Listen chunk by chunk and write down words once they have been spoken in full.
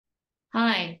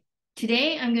Hi,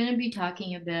 today I'm going to be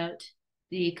talking about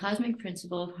the cosmic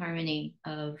principle of harmony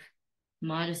of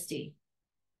modesty.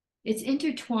 It's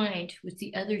intertwined with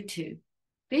the other two.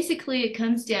 Basically, it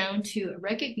comes down to a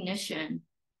recognition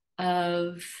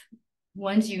of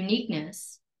one's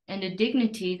uniqueness and a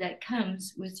dignity that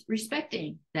comes with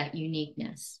respecting that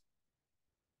uniqueness.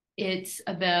 It's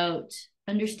about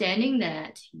understanding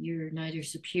that you're neither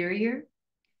superior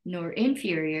nor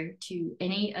inferior to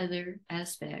any other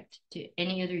aspect, to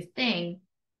any other thing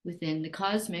within the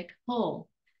cosmic whole.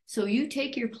 So you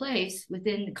take your place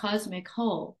within the cosmic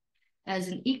whole as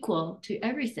an equal to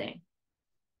everything.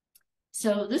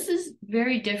 So this is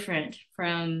very different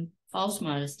from false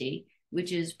modesty,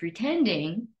 which is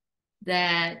pretending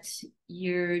that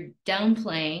you're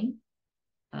downplaying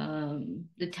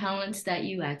the talents that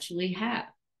you actually have.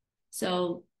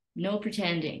 So no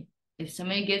pretending. If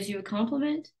somebody gives you a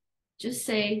compliment, just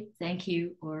say thank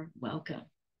you or welcome.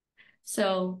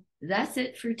 So that's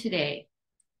it for today.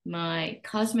 My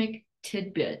cosmic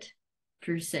tidbit,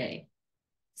 per se.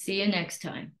 See you next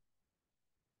time.